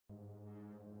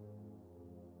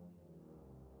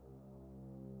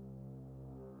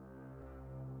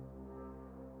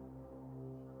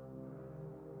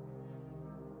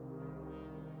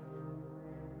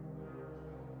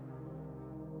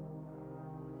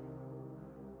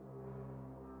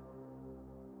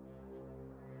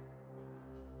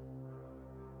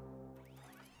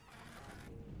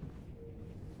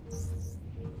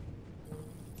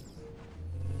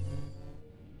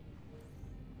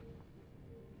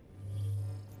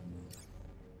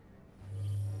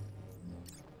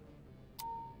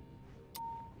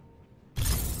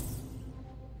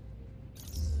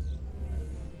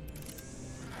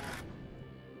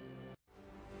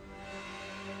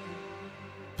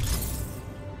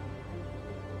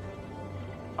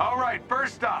All right,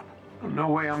 first up. No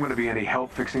way I'm gonna be any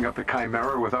help fixing up the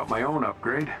Chimera without my own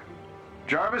upgrade.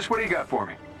 Jarvis, what do you got for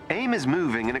me? AIM is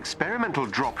moving an experimental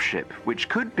dropship, which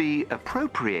could be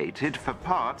appropriated for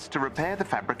parts to repair the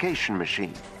fabrication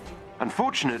machine.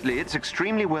 Unfortunately, it's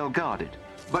extremely well guarded.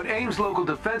 But AIM's local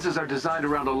defenses are designed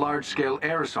around a large-scale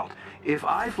air assault. If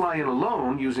I fly in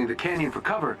alone, using the canyon for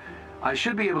cover, I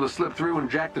should be able to slip through and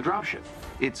jack the dropship.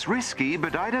 It's risky,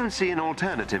 but I don't see an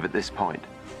alternative at this point.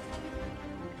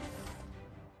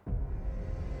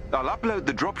 I'll upload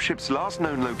the dropship's last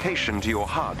known location to your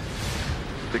HUD.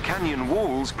 The canyon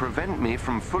walls prevent me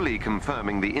from fully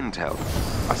confirming the intel.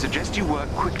 I suggest you work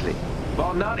quickly.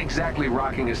 Well, not exactly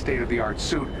rocking a state-of-the-art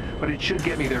suit, but it should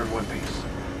get me there in one piece.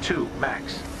 2,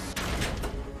 max.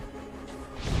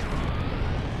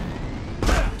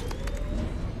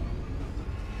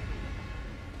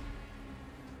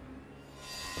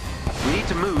 We need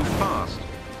to move fast.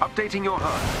 Updating your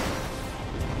HUD.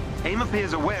 AIM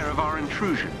appears aware of our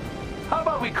intrusion. How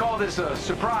about we call this a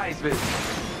surprise visit?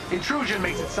 Intrusion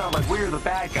makes it sound like we're the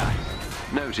bad guys.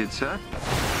 Noted, sir.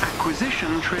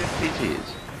 Acquisition trip it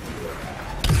is.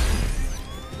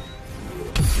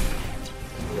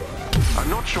 I'm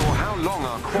not sure how long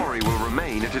our quarry will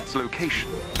remain at its location.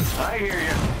 I hear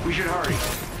you. We should hurry.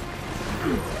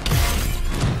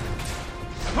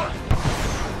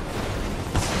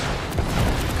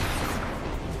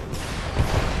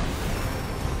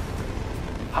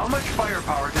 How much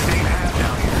firepower does AIM have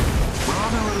down here?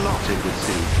 Rather a lot, it would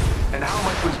seem. And how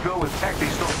much was built with tech they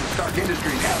stole from Stark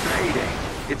Industries after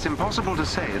heyday? It's impossible to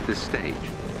say at this stage.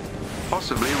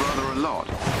 Possibly rather a lot.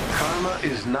 Karma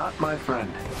is not my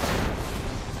friend.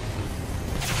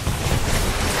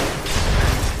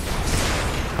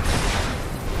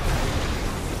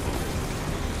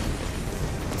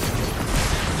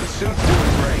 The suit's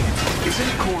doing great.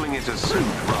 Isn't calling it a suit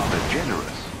rather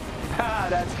generous? Ha,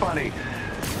 that's funny.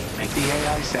 Make the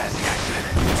AI sassy, I said.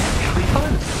 It'll be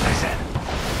fun, I said.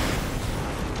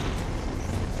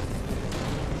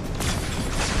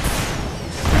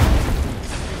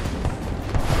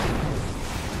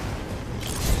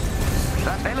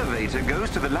 That elevator goes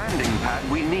to the landing pad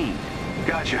we need.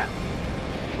 Gotcha.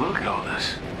 Look at all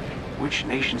this. Which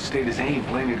nation-state is AIM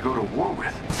planning to go to war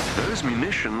with? Those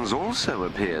munitions also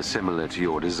appear similar to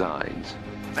your designs.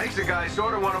 Makes the guy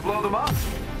sort of want to blow them up.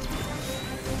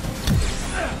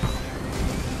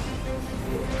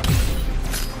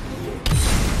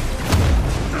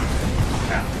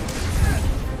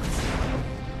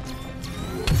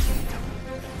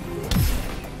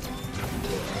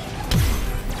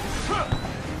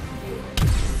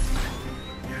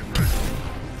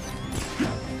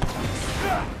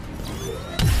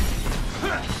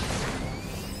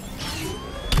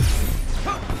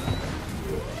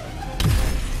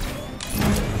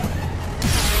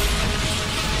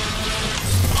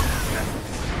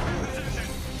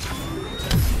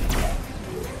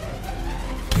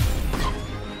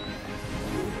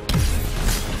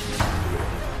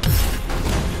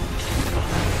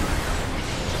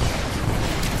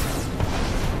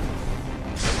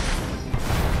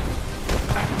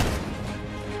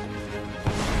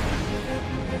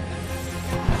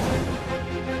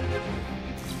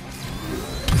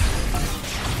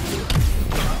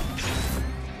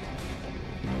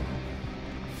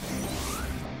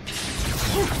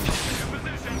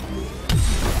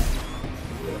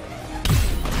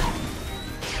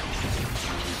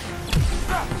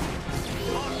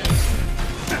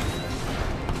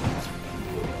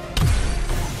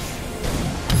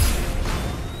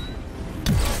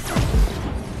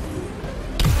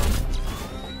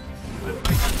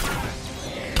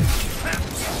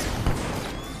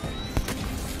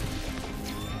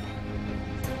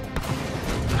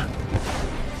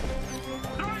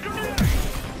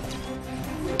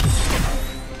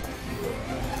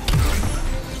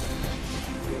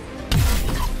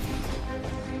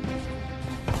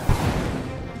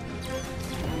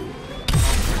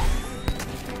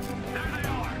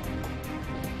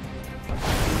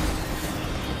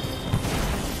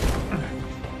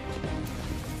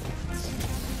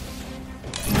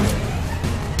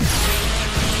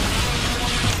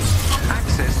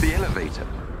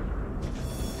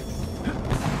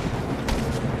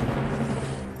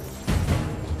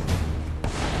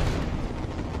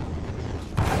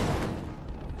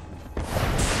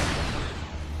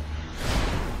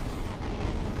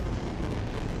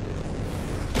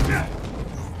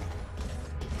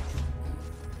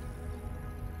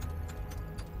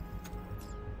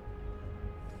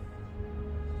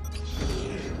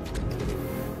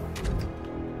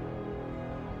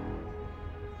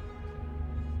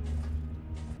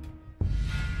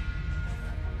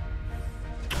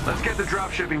 Let's get the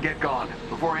dropship and get gone,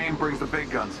 before AIM brings the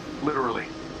big guns, literally.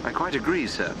 I quite agree,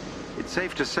 sir. It's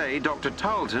safe to say Dr.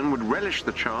 Tarleton would relish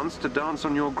the chance to dance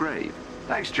on your grave.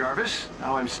 Thanks, Jarvis.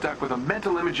 Now I'm stuck with a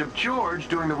mental image of George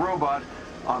doing the robot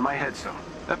on my headstone.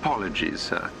 Apologies,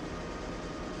 sir.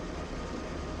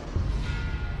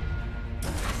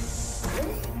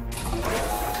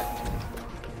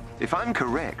 If I'm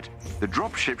correct, the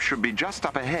dropship should be just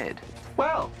up ahead.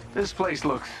 Well, this place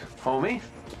looks homey.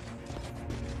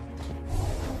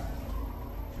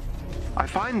 I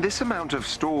find this amount of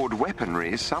stored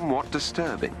weaponry somewhat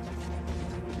disturbing.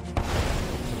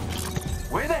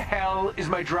 Where the hell is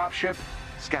my dropship?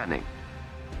 Scanning.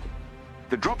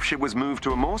 The dropship was moved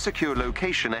to a more secure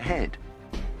location ahead.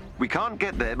 We can't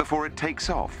get there before it takes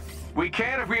off. We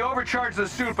can if we overcharge the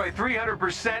suit by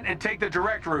 300% and take the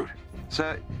direct route.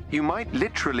 Sir, you might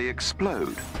literally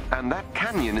explode, and that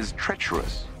canyon is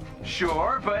treacherous.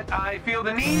 Sure, but I feel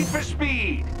the need for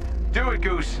speed. Do it,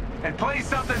 Goose, and play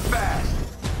something fast.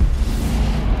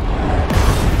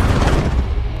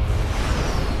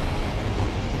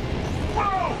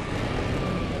 Whoa!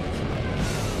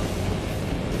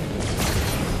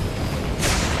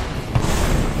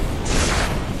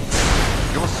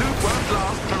 Your suit won't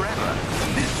last forever.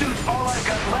 This suit's all I've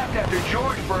got left after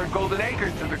George burned Golden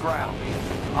Acres to the ground.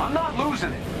 I'm not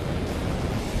losing it.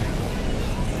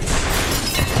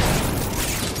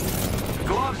 The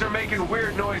gloves are making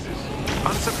weird noises.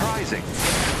 Unsurprising.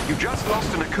 You just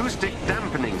lost an acoustic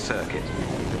dampening circuit.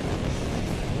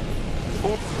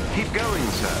 Oh, keep going,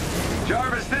 sir.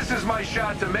 Jarvis, this is my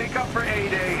shot to make up for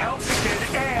A-Day, help the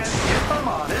kid, and, if I'm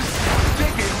honest,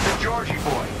 stick it to Georgie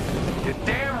boy. You're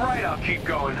damn right I'll keep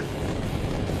going.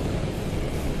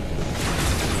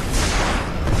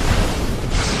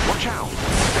 Watch out.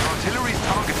 The artillery's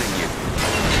targeting you.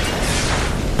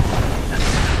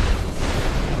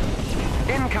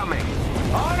 Incoming.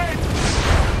 On it!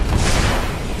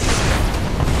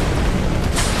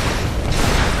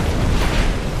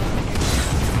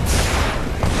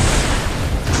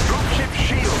 Dropship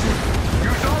shield.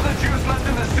 Use all the juice left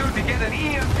in the suit to get an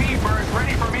EMP burst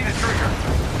ready for me to trigger.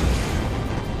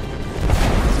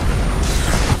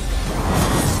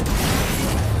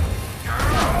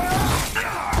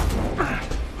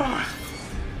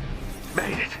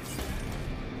 Made it.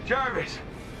 Jarvis.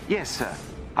 Yes, sir.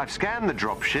 I've scanned the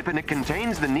dropship and it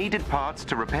contains the needed parts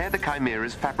to repair the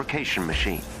Chimera's fabrication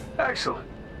machine. Excellent.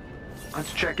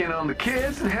 Let's check in on the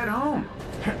kids and head home.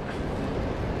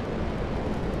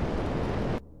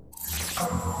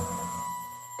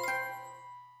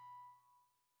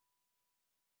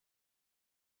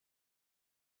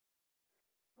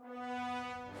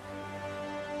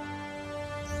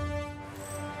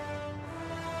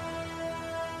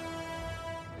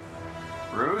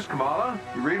 Bruce, Kamala,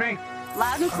 you read me?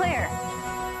 Loud and clear.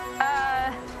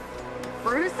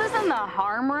 Bruce is in the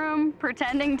harm room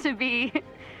pretending to be,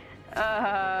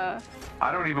 I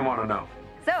don't even want to know.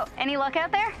 So, any luck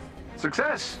out there?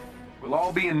 Success. We'll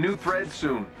all be in new threads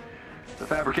soon. The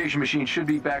fabrication machine should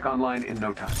be back online in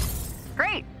no time.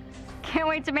 Great. Can't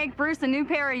wait to make Bruce a new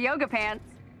pair of yoga pants.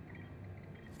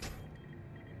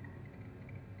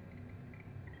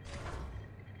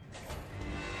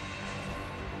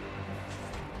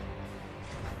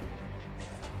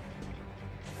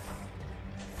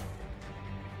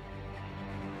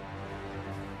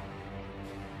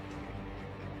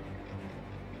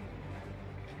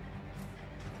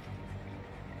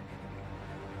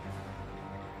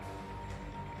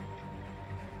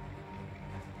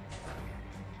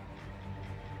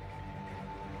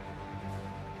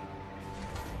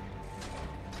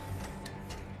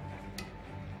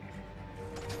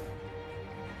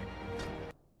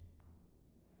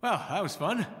 Well, that was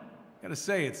fun. Gotta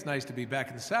say, it's nice to be back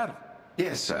in the saddle.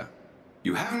 Yes, sir.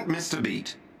 You haven't missed a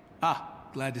beat. Ah,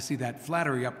 glad to see that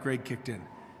flattery upgrade kicked in.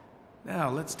 Now,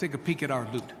 let's take a peek at our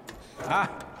loot. Ah,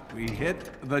 we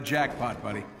hit the jackpot,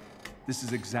 buddy. This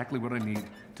is exactly what I need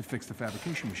to fix the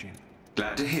fabrication machine.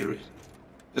 Glad to hear it.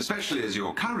 Especially as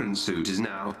your current suit is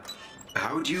now,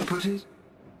 how would you put it?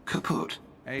 Kaput.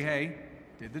 Hey,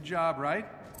 did the job, right?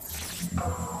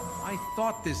 I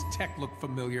thought this tech looked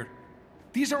familiar.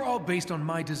 These are all based on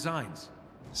my designs.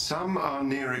 Some are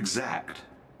near exact.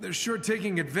 They're sure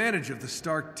taking advantage of the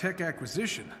Stark tech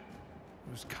acquisition.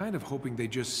 I was kind of hoping they'd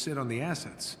just sit on the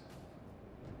assets.